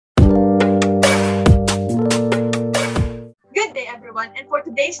John, and for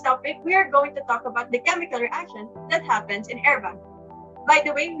today's topic, we are going to talk about the chemical reaction that happens in airbag. By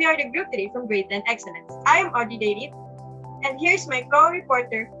the way, we are the Group 3 from Grade 10 Excellence. I am Audrey David, and here's my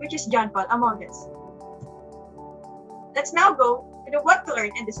co-reporter, which is John Paul Amogues. Let's now go to the what to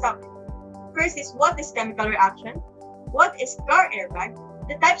learn in this topic. First is what is chemical reaction, what is car airbag,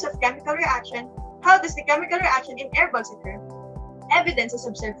 the types of chemical reaction, how does the chemical reaction in airbags occur, evidence is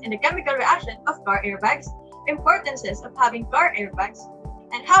observed in the chemical reaction of car airbags, importances of having car airbags,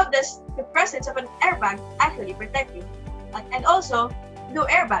 and how does the presence of an airbag actually protect you. And also, do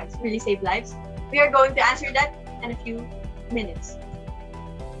airbags really save lives? We are going to answer that in a few minutes.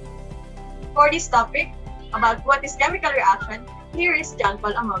 For this topic, about what is chemical reaction, here is John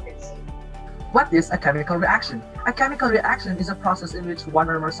Paul Amogues. What is a chemical reaction? A chemical reaction is a process in which one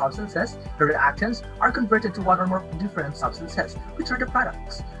or more substances, the reactants, are converted to one or more different substances, which are the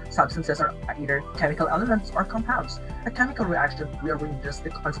products. Substances are either chemical elements or compounds. A chemical reaction rearranges the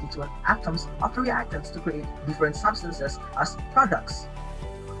constituent atoms of the reactants to create different substances as products.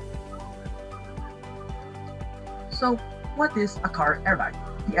 So, what is a car airbag?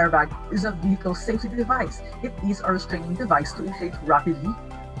 The airbag is a vehicle safety device. It is a restraining device to inflate rapidly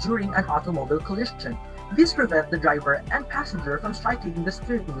during an automobile collision. This prevents the driver and passenger from striking the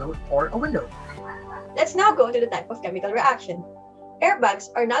steering wheel or a window. Let's now go to the type of chemical reaction. Airbags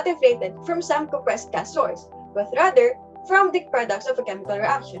are not inflated from some compressed gas source, but rather from the products of a chemical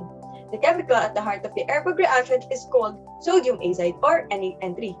reaction. The chemical at the heart of the airbag reaction is called sodium azide or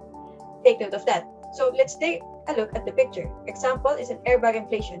NaN3. Take note of that. So let's take a look at the picture. Example is an airbag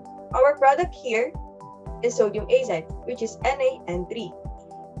inflation. Our product here is sodium azide, which is NaN3.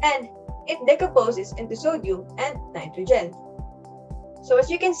 And it decomposes into sodium and nitrogen. So as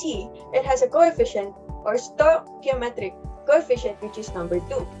you can see, it has a coefficient or stoichiometric coefficient which is number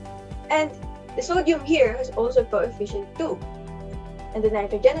 2. And the sodium here has also coefficient 2. And the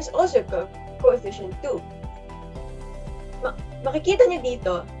nitrogen has also coefficient 2. Makikita niyo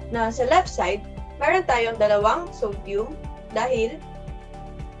dito na sa left side, meron tayong dalawang sodium dahil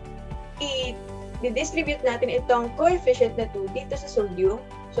i-distribute natin itong coefficient na 2 dito sa sodium.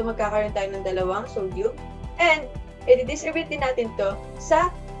 So magkakaroon tayo ng dalawang sodium. And i-distribute din natin to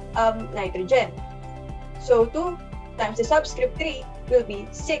sa nitrogen. So 2 times the subscript 3 will be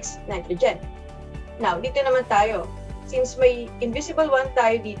 6 nitrogen. Now, dito naman tayo. Since may invisible 1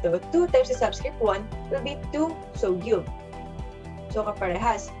 tayo dito, 2 times the subscript 1 will be 2 sodium. So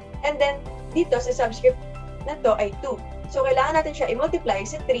kaparehas. And then, dito sa subscript na to ay 2. So kailangan natin siya i-multiply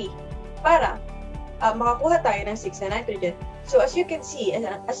sa 3 para makakuha tayo ng 6 na nitrogen. So as you can see,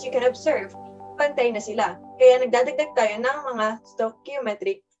 as you can observe, pantay na sila. Kaya nagdadagdag tayo ng mga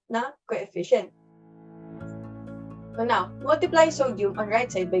stoichiometric na coefficient. So now, multiply sodium on right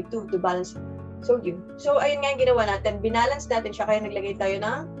side by 2 to balance sodium. So ayun nga yung ginawa natin. Binalance natin siya kaya naglagay tayo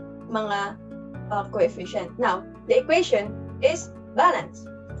ng mga coefficient. Now, the equation is balance.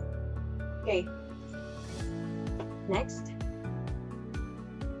 Okay. Next.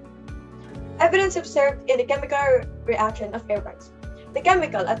 Evidence observed in the chemical reaction of airbags. The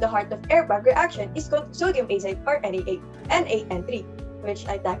chemical at the heart of airbag reaction is called sodium azide or NaN3, which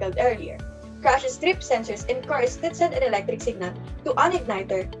I tackled earlier. Crashes trip sensors in cars that send an electric signal to an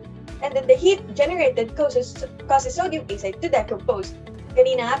igniter, and then the heat generated causes sodium azide to decompose.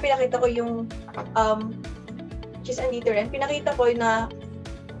 Kanina nga, pinakita ko yung which is andito rin, pinakita ko na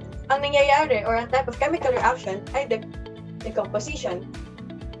ang nangyayari or ang type of chemical reaction ay decomposition.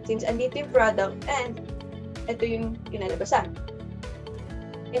 Since andito yung product and ito yung kinalabasan.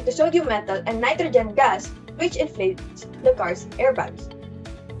 Into sodium metal and nitrogen gas which inflates the car's airbags.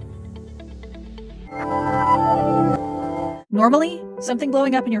 Normally, something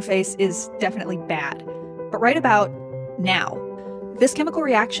blowing up in your face is definitely bad. But right about now, this chemical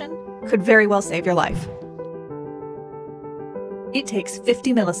reaction could very well save your life. It takes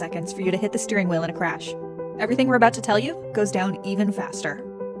 50 milliseconds for you to hit the steering wheel in a crash. Everything we're about to tell you goes down even faster.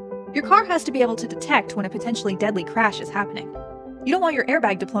 Your car has to be able to detect when a potentially deadly crash is happening. You don't want your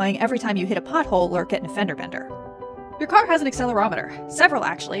airbag deploying every time you hit a pothole or get in a fender bender. Your car has an accelerometer, several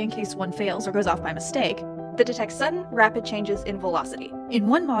actually in case one fails or goes off by mistake, that detects sudden, rapid changes in velocity. In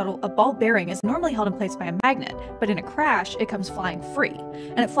one model, a ball bearing is normally held in place by a magnet, but in a crash, it comes flying free,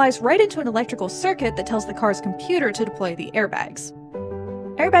 and it flies right into an electrical circuit that tells the car's computer to deploy the airbags.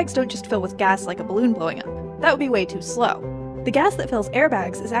 Airbags don't just fill with gas like a balloon blowing up. That would be way too slow. The gas that fills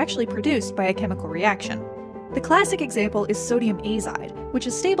airbags is actually produced by a chemical reaction. The classic example is sodium azide, which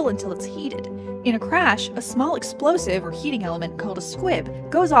is stable until it's heated. In a crash, a small explosive or heating element called a squib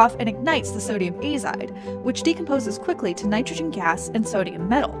goes off and ignites the sodium azide, which decomposes quickly to nitrogen gas and sodium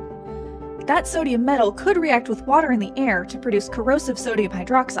metal. That sodium metal could react with water in the air to produce corrosive sodium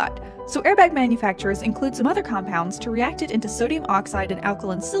hydroxide, so airbag manufacturers include some other compounds to react it into sodium oxide and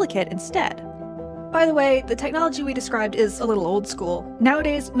alkaline silicate instead. By the way, the technology we described is a little old school.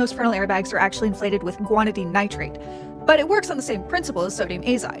 Nowadays, most frontal airbags are actually inflated with guanidine nitrate, but it works on the same principle as sodium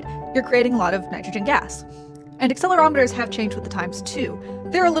azide. You're creating a lot of nitrogen gas. And accelerometers have changed with the times too.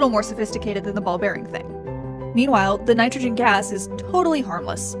 They're a little more sophisticated than the ball bearing thing. Meanwhile, the nitrogen gas is totally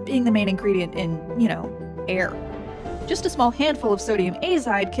harmless, being the main ingredient in, air. Just a small handful of sodium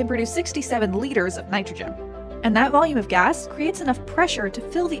azide can produce 67 liters of nitrogen. And that volume of gas creates enough pressure to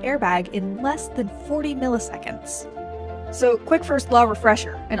fill the airbag in less than 40 milliseconds. So, quick first law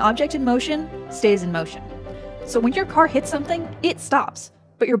refresher, an object in motion stays in motion. So when your car hits something, it stops,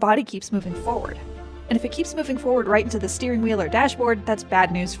 but your body keeps moving forward. And if it keeps moving forward right into the steering wheel or dashboard, that's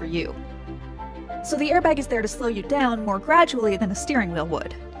bad news for you. So the airbag is there to slow you down more gradually than a steering wheel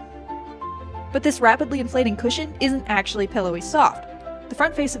would. But this rapidly inflating cushion isn't actually pillowy soft. The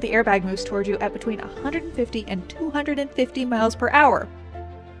front face of the airbag moves toward you at between 150 and 250 miles per hour.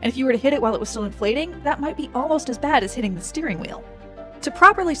 And if you were to hit it while it was still inflating, that might be almost as bad as hitting the steering wheel. To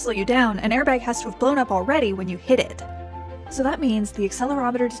properly slow you down, an airbag has to have blown up already when you hit it. So that means the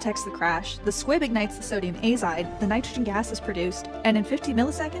accelerometer detects the crash, the squib ignites the sodium azide, the nitrogen gas is produced, and in 50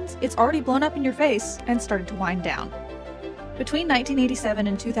 milliseconds, it's already blown up in your face and started to wind down. Between 1987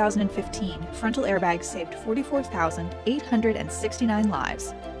 and 2015, frontal airbags saved 44,869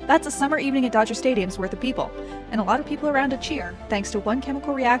 lives. That's a summer evening at Dodger Stadium's worth of people, and a lot of people around to cheer, thanks to one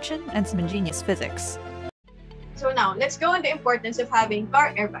chemical reaction and some ingenious physics. So now, let's go on the importance of having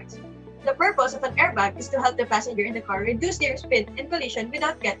car airbags. The purpose of an airbag is to help the passenger in the car reduce their speed in collision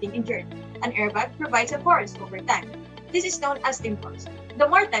without getting injured. An airbag provides a force over time. This is known as impulse. The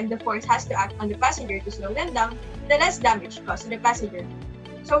more time the force has to act on the passenger to slow them down, the less damage caused to the passenger.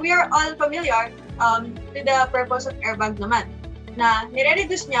 So we are all familiar with the purpose of airbag naman, na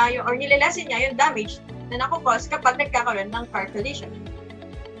nire-reduce niya or nilalasin niya yung damage na nakukos kapag nagkakaroon ng car collision.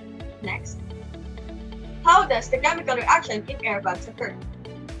 Next. How does the chemical reaction in airbags occur?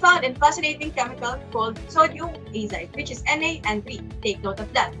 Found in fascinating chemical called sodium azide, which is NaN3. Take note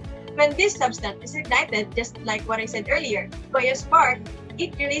of that. When this substance is ignited, just like what I said earlier, by a spark,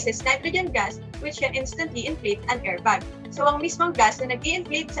 it releases nitrogen gas which can instantly inflate an airbag. So ang mismong gas na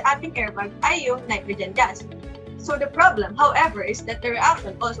nag-i-inflate sa ating airbag ay yung nitrogen gas. So the problem, however, is that the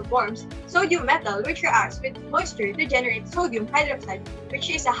reaction also forms sodium metal which reacts with moisture to generate sodium hydroxide, which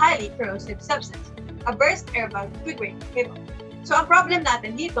is a highly corrosive substance. A burst airbag could wreak havoc. So, ang problem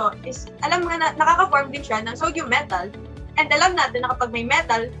natin dito is, alam nga na nakaka-form din siya ng sodium metal, and alam natin na kapag may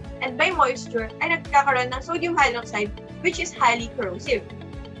metal and may moisture, ay nagkakaroon ng sodium hydroxide, which is highly corrosive.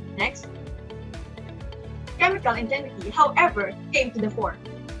 Next. Chemical intensity, however, came to the fore.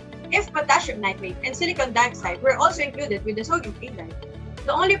 If potassium nitrate and silicon dioxide were also included with the sodium azide,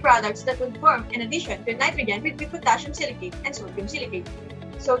 the only products that would form in addition to nitrogen would be potassium silicate and sodium silicate.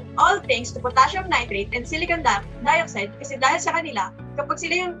 So, all thanks to potassium nitrate and silicon dioxide, kasi dahil sa kanila, kapag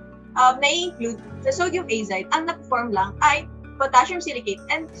sila yung nai-include sa sodium azide, ang na-form lang ay potassium silicate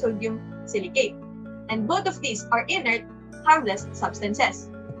and sodium silicate. And both of these are inert, harmless substances.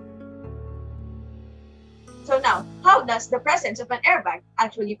 So now, how does the presence of an airbag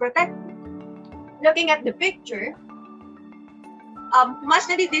actually protect you? Looking at the picture, mas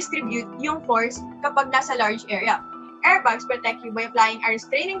nadidistribute yung force kapag nasa large area. Airbags protect you by applying a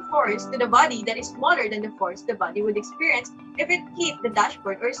restraining force to the body that is smaller than the force the body would experience if it hit the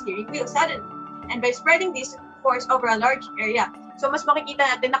dashboard or steering wheel suddenly, and by spreading this force over a large area. So, mas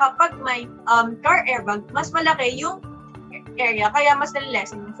makikita natin na kapag may car airbag, mas malaki yung area, kaya mas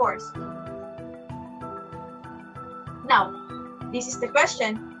nalilesen yung force. Now, this is the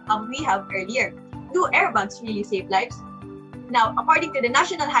question we have earlier. Do airbags really save lives? Now, according to the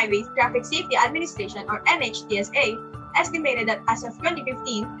National Highway Traffic Safety Administration, or NHTSA, estimated that as of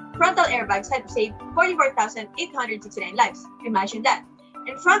 2015, frontal airbags had saved 44,869 lives. Imagine that.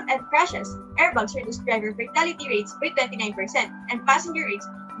 In front-end crashes, airbags reduced driver fatality rates by 29% and passenger rates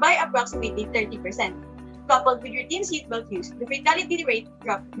by approximately 30%. Coupled with routine seatbelt use, the fatality rate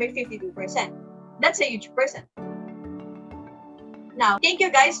dropped by 52%. That's a huge percent. Now, thank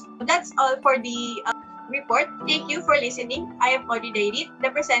you guys. That's all for the report. Thank you for listening. I am Audrey Dairit,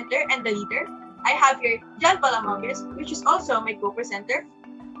 the presenter and the leader. I have here John Palamonges, which is also my co-presenter.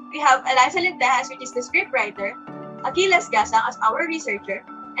 We have Eliza Lentejas, which is the scriptwriter, Achilles Gasang as our researcher,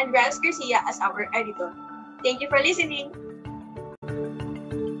 and Rels Garcia as our editor. Thank you for listening.